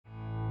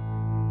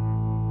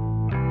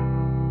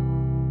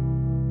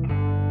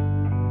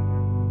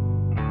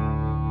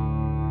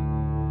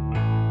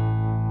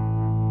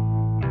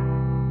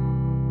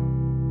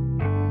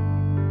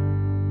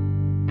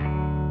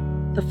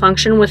the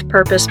Function with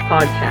Purpose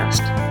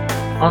podcast.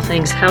 All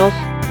things health,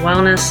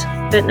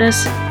 wellness,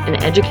 fitness,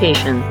 and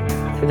education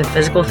through the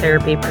physical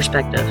therapy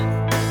perspective.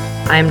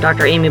 I am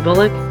Dr. Amy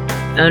Bullock,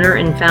 owner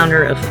and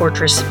founder of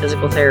Fortress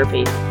Physical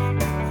Therapy.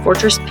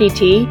 Fortress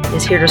PT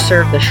is here to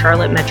serve the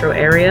Charlotte metro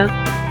area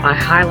by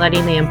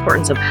highlighting the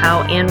importance of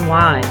how and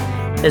why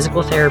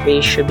physical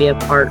therapy should be a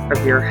part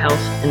of your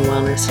health and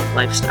wellness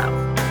lifestyle.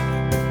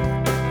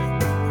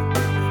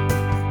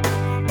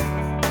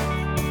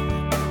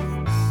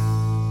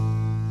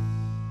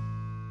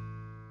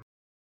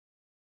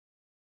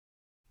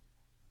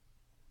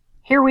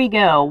 Here we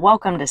go.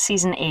 Welcome to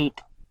Season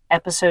 8,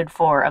 Episode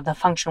 4 of the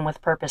Function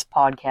with Purpose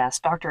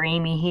podcast. Dr.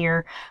 Amy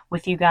here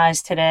with you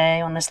guys today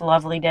on this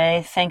lovely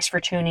day. Thanks for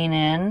tuning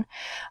in.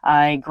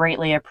 I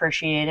greatly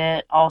appreciate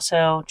it.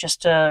 Also,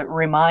 just a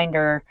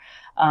reminder,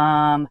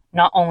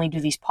 not only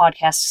do these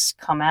podcasts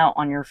come out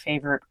on your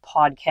favorite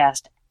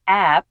podcast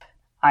app,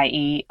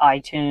 i.e.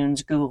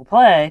 iTunes, Google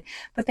Play,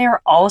 but they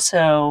are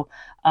also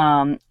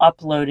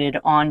uploaded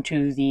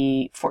onto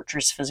the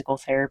Fortress Physical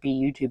Therapy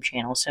YouTube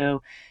channel.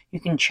 So you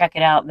can check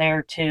it out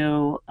there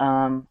too.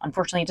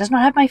 Unfortunately, it does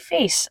not have my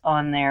face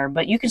on there,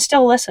 but you can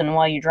still listen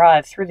while you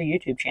drive through the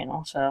YouTube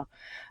channel. So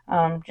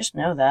just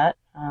know that,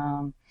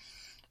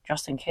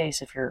 just in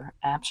case if your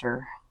apps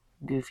are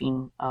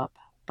goofing up.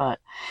 But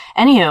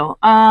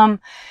anywho,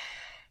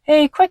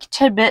 a quick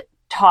tidbit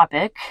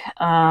topic.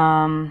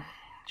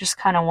 Just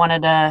kind of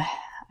wanted to,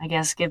 I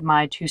guess, give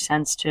my 2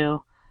 cents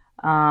to.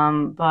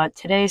 But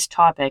today's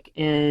topic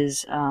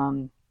is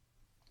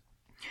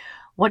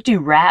what do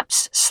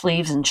wraps,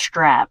 sleeves, and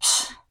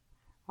straps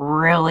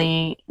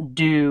really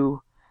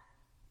do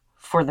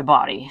for the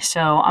body?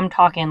 So I'm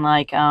talking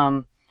like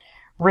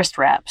wrist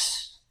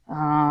wraps,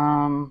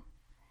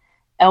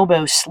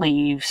 elbow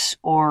sleeves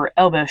or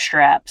elbow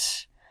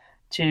straps,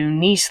 to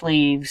knee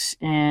sleeves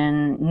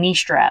and knee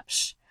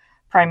straps.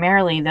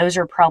 Primarily, those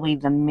are probably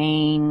the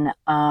main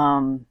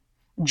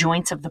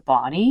joints of the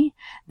body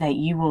that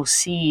you will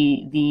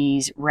see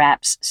these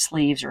wraps,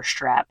 sleeves, or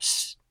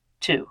straps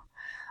to.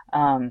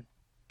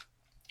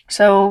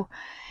 So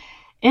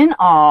in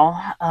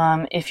all,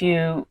 if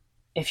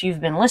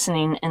you've been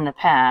listening in the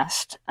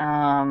past,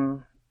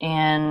 and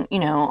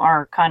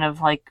are kind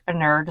of like a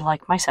nerd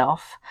like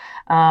myself,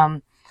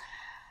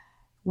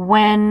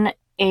 when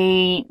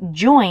a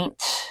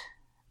joint,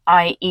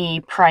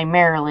 i.e.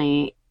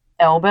 primarily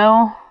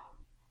elbow,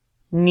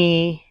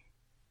 knee,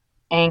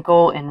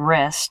 ankle, and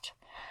wrist,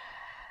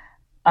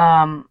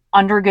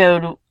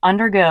 undergo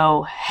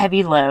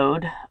heavy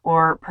load,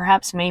 or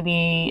perhaps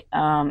maybe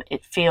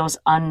it feels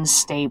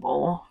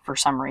unstable for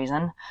some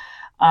reason,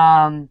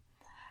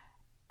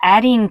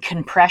 adding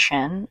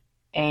compression,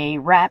 a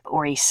wrap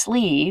or a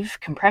sleeve,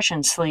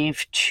 compression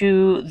sleeve,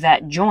 to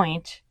that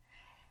joint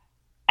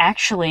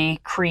actually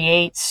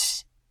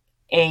creates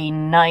a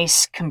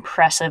nice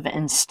compressive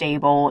and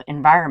stable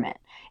environment.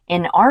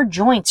 And our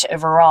joints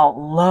overall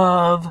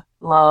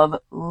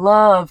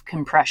love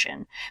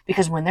compression,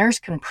 because when there's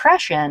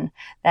compression,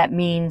 that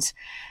means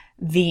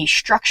the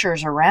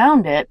structures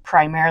around it,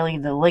 primarily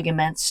the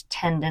ligaments,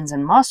 tendons,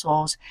 and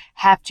muscles,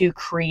 have to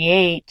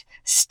create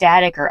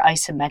static or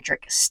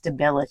isometric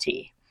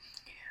stability.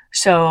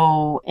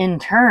 So in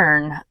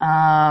turn,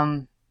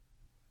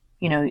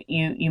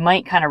 you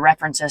might kind of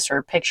reference this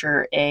or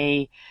picture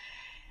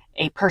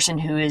a person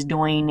who is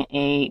doing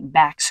a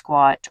back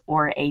squat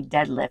or a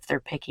deadlift. They're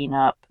picking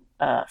up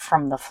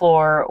from the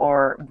floor,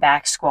 or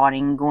back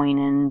squatting, going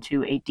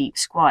into a deep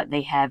squat.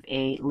 They have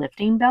a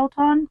lifting belt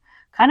on.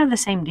 Kind of the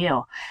same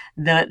deal.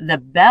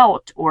 The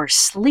belt or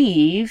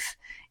sleeve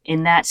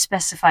in that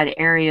specified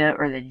area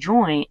or the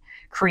joint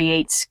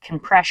creates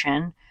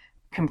compression.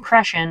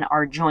 Compression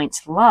our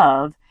joints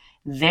love.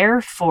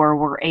 Therefore,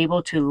 we're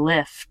able to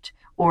lift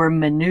or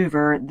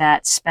maneuver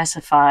that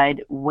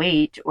specified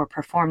weight or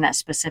perform that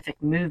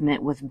specific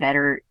movement with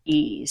better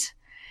ease.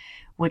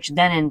 Which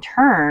then in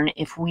turn,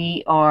 if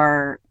we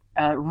are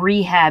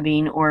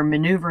rehabbing or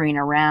maneuvering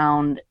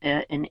around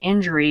an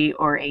injury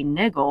or a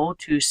niggle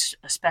to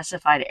a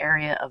specified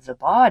area of the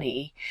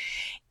body,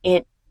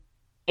 it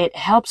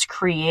helps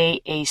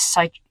create a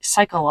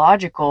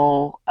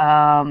psychological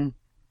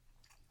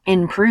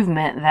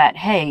improvement that,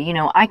 hey,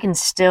 I can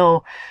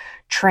still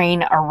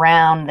train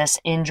around this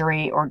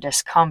injury or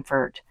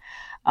discomfort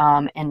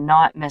and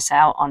not miss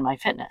out on my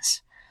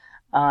fitness.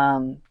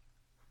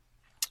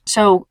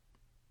 So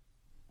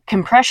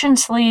compression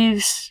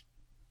sleeves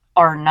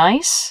are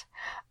nice,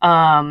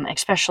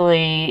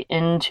 especially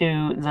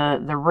into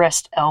the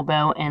wrist,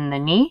 elbow, and the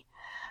knee.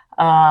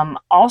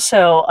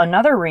 Also,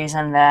 another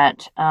reason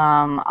that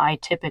I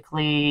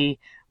typically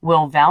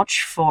will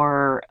vouch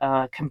for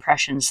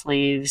compression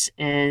sleeves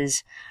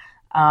is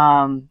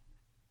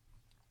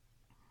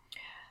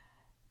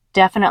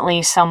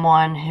definitely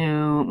someone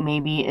who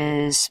maybe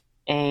is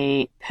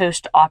a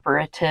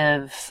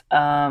post-operative,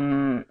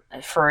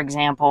 for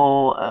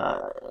example,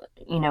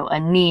 a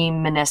knee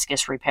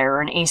meniscus repair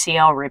or an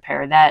ACL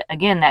repair. That,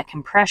 again, that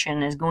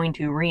compression is going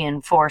to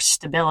reinforce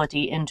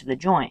stability into the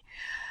joint.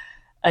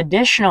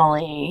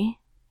 Additionally,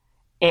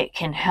 it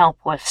can help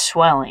with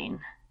swelling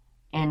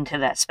into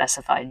that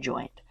specified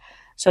joint.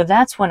 So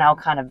that's when I'll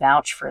kind of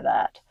vouch for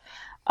that.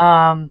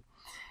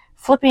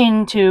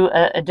 Flipping to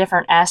a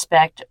different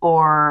aspect,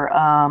 or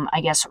I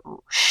guess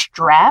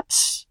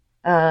straps,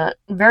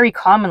 very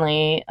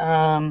commonly,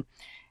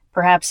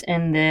 perhaps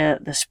in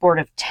the sport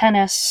of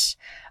tennis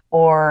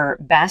or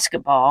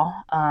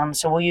basketball.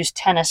 So we'll use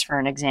tennis for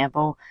an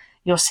example.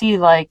 You'll see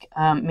like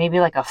maybe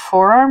like a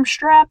forearm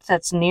strap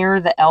that's near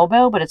the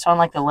elbow, but it's on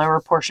like the lower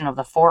portion of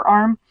the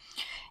forearm.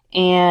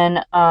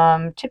 And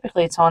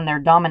typically it's on their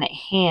dominant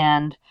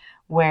hand,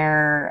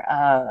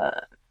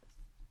 where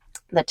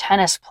the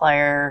tennis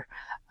player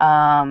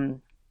does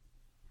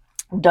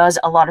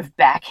a lot of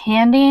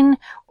backhanding,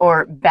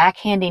 or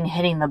backhanding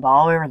hitting the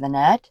ball over the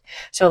net.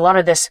 So a lot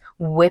of this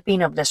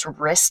whipping of this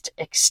wrist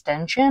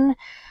extension,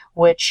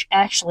 which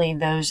actually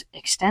those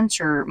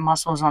extensor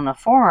muscles on the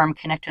forearm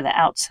connect to the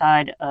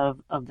outside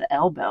of the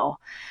elbow.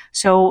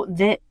 So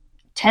the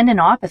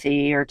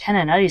tendinopathy or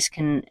tendonitis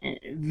can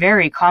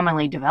very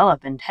commonly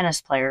develop in tennis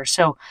players.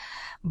 So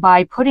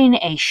by putting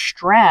a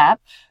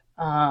strap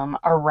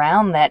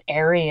around that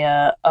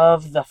area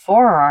of the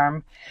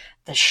forearm,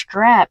 the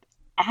strap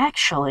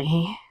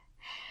actually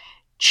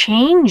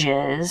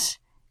changes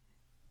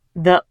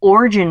the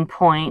origin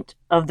point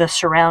of the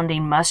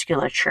surrounding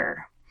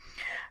musculature.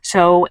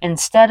 So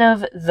instead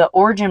of the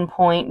origin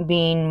point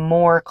being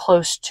more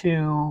close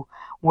to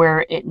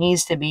where it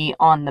needs to be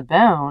on the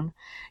bone,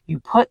 you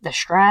put the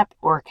strap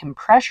or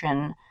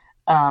compression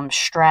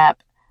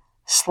strap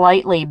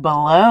slightly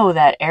below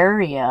that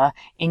area,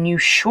 and you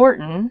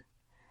shorten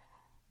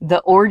the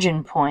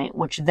origin point,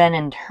 which then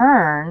in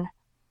turn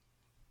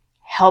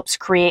helps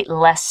create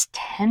less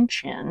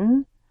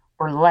tension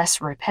or less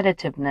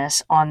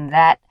repetitiveness on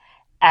that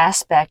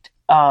aspect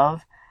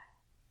of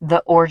the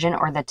origin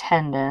or the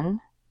tendon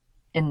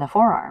in the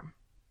forearm.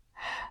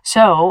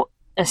 So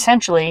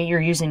essentially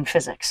you're using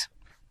physics.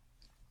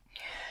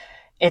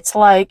 It's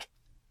like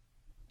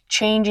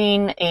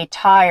changing a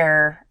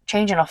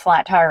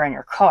flat tire in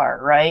your car,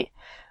 right?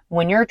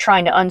 When you're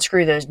trying to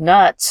unscrew those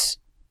nuts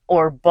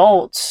or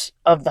bolts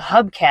of the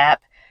hubcap,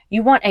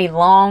 you want a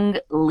long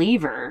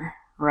lever,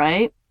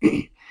 right?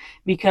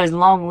 Because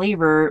long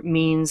lever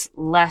means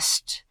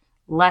less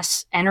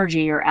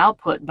energy or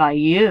output by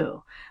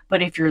you.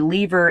 But if your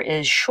lever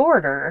is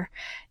shorter,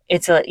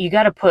 you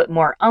got to put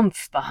more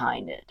oomph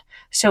behind it.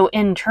 So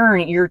in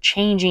turn, you're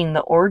changing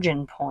the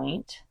origin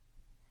point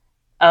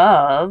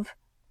of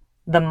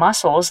the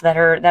muscles that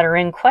are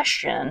in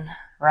question,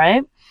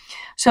 right?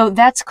 So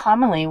that's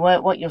commonly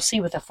what you'll see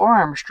with a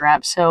forearm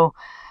strap. So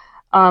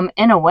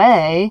in a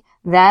way,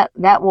 that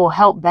will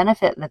help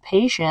benefit the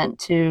patient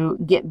to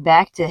get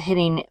back to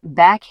hitting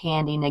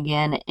backhanding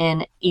again,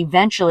 and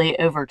eventually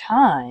over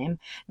time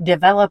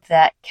develop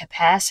that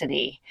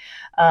capacity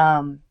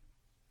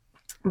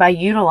by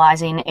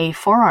utilizing a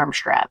forearm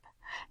strap.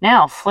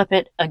 Now flip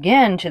it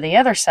again to the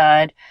other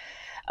side.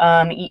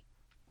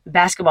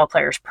 Basketball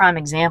players, prime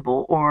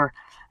example, or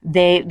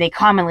they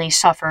commonly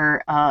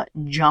suffer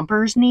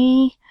jumper's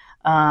knee.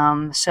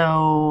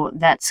 So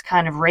that's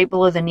kind of right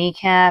below the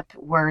kneecap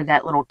where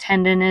that little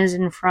tendon is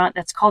in front.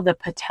 That's called the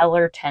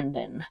patellar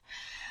tendon.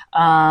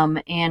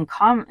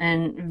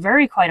 And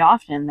very quite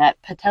often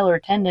that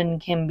patellar tendon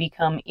can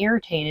become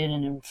irritated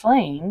and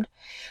inflamed.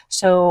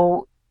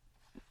 So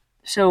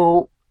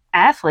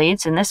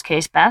athletes, in this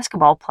case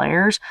basketball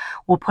players,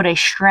 will put a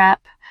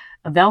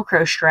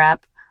Velcro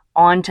strap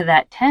onto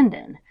that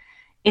tendon.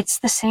 It's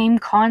the same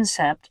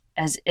concept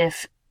as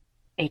if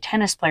a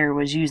tennis player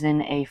was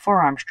using a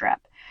forearm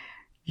strap.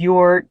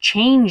 You're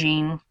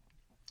changing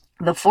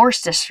the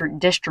force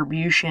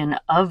distribution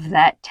of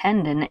that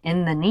tendon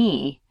in the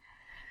knee.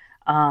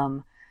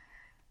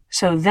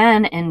 So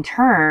then in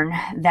turn,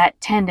 that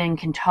tendon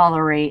can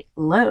tolerate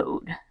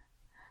load.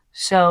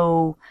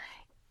 So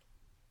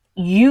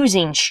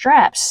using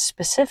straps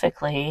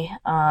specifically,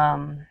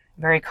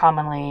 very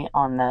commonly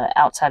on the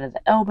outside of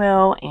the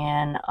elbow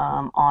and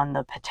on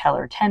the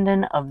patellar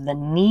tendon of the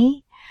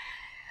knee,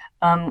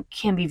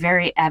 can be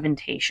very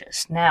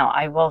advantageous. Now,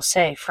 I will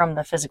say from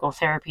the physical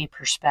therapy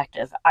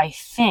perspective, I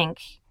think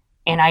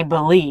and I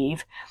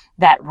believe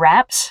that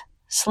wraps,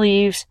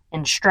 sleeves,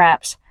 and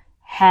straps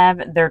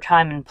have their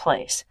time and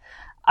place.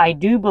 I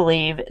do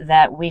believe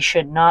that we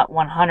should not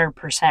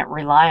 100%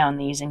 rely on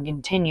these and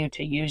continue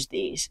to use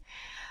these.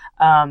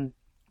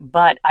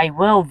 But I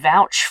will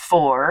vouch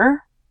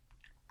for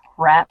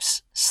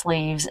wraps,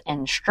 sleeves,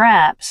 and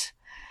straps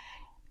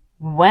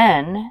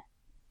when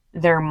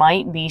there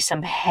might be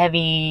some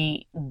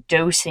heavy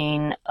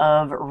dosing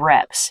of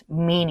reps,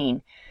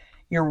 meaning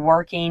you're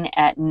working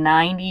at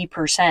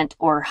 90%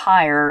 or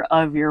higher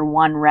of your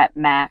 1 rep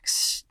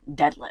max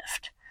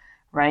deadlift,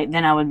 right?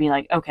 Then I would be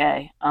like,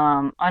 okay,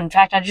 in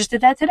fact, I just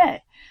did that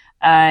today.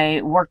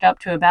 I worked up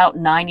to about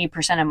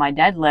 90% of my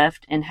deadlift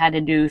and had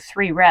to do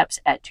 3 reps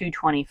at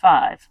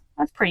 225.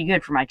 That's pretty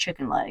good for my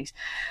chicken legs.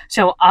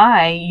 So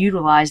I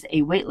utilized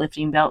a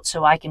weightlifting belt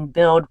so I can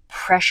build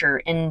pressure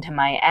into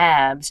my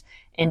abs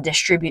and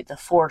distribute the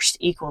force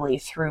equally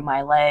through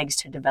my legs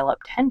to develop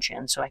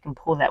tension so I can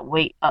pull that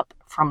weight up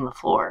from the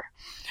floor.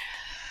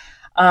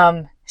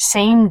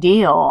 Same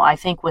deal, I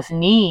think, with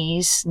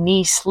knees,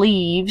 knee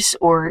sleeves,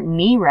 or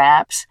knee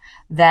wraps,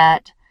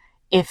 that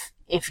if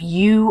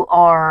you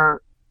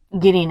are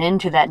getting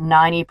into that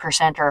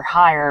 90% or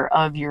higher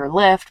of your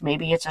lift,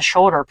 maybe it's a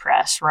shoulder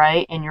press,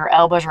 right? And your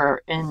elbows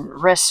and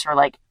wrists are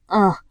like,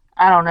 I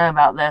don't know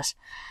about this.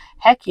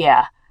 Heck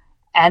yeah.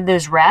 Add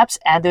those wraps,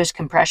 add those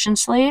compression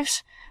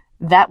sleeves.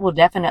 That will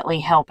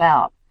definitely help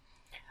out.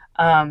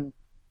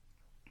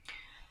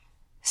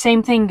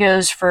 Same thing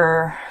goes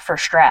for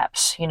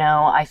straps.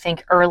 I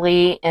think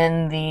early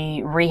in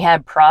the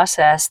rehab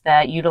process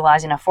that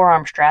utilizing a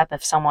forearm strap,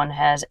 if someone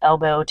has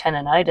elbow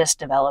tendonitis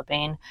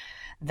developing,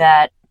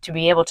 that to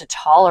be able to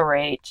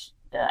tolerate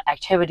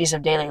activities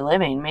of daily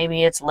living,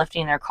 maybe it's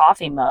lifting their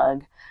coffee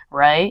mug,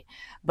 right?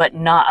 But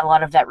not a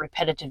lot of that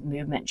repetitive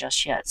movement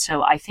just yet.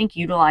 So I think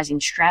utilizing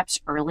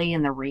straps early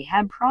in the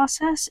rehab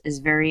process is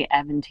very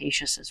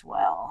advantageous as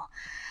well.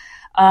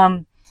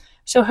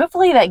 So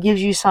hopefully that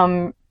gives you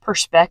some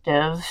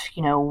perspective,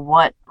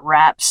 what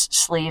wraps,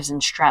 sleeves,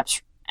 and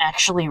straps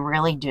actually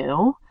really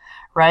do,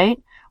 right?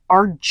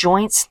 Our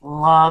joints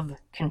love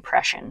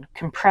compression.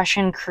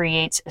 Compression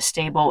creates a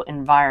stable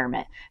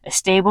environment. A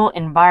stable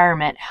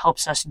environment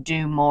helps us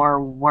do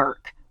more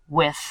work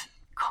with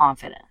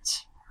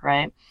confidence,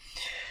 right?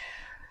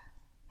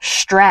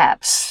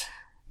 Straps,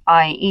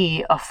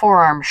 i.e. a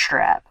forearm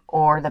strap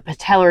or the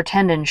patellar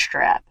tendon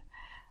strap,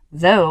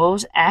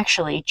 those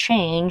actually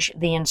change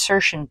the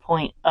insertion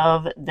point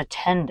of the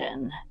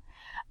tendon,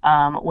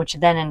 which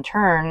then in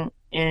turn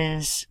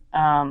is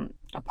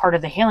a part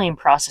of the healing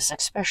process,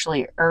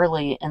 especially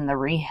early in the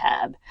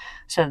rehab.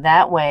 So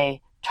that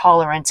way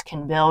tolerance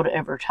can build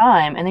over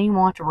time, and then you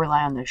won't have to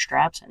rely on those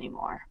straps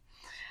anymore.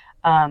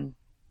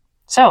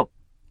 So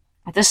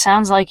if this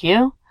sounds like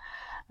you,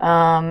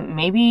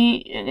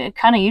 maybe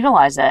kind of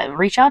utilize that.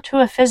 Reach out to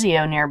a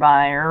physio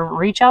nearby, or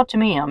reach out to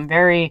me. I'm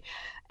very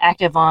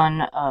active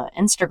on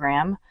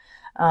Instagram.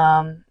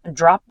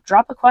 Drop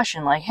a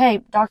question like,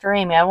 hey, Dr.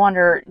 Amy, I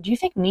wonder, do you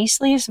think knee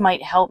sleeves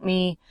might help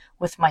me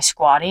with my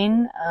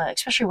squatting,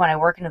 especially when I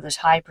work into those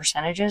high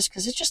percentages?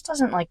 Because it just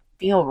doesn't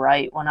feel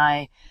right when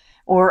I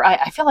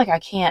feel like I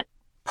can't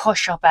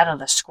push up out of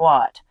the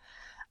squat.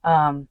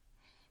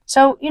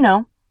 So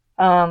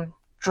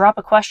drop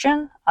a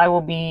question. I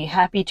will be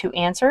happy to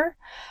answer.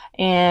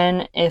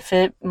 And if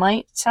it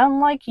might sound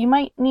like you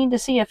might need to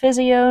see a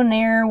physio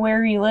near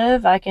where you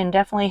live, I can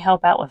definitely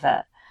help out with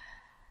that.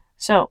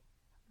 So,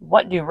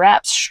 what do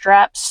wraps,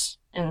 straps,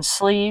 and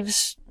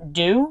sleeves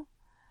do?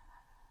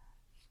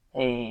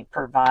 They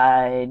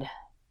provide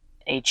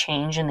a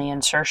change in the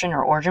insertion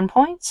or origin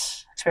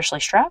points, especially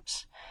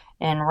straps.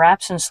 And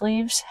wraps and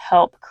sleeves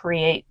help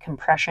create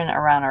compression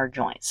around our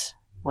joints,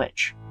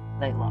 which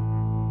they love.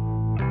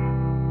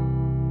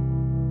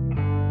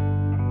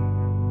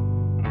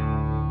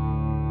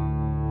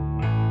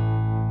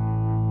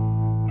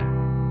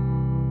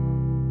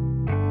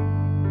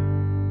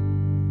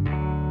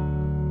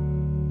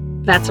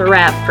 That's a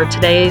wrap for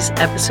today's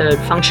episode,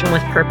 Function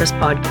with Purpose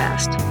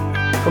podcast.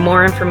 For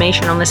more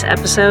information on this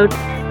episode,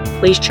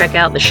 please check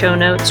out the show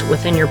notes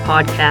within your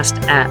podcast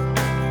app.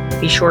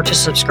 Be sure to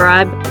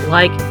subscribe,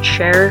 like,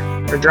 share,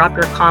 or drop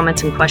your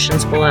comments and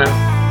questions below.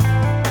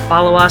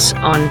 Follow us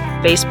on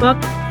Facebook,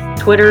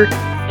 Twitter,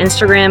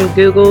 Instagram,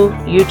 Google,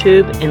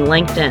 YouTube, and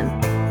LinkedIn.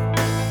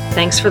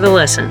 Thanks for the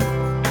listen.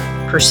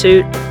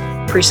 Pursuit,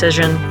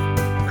 precision,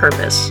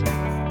 purpose.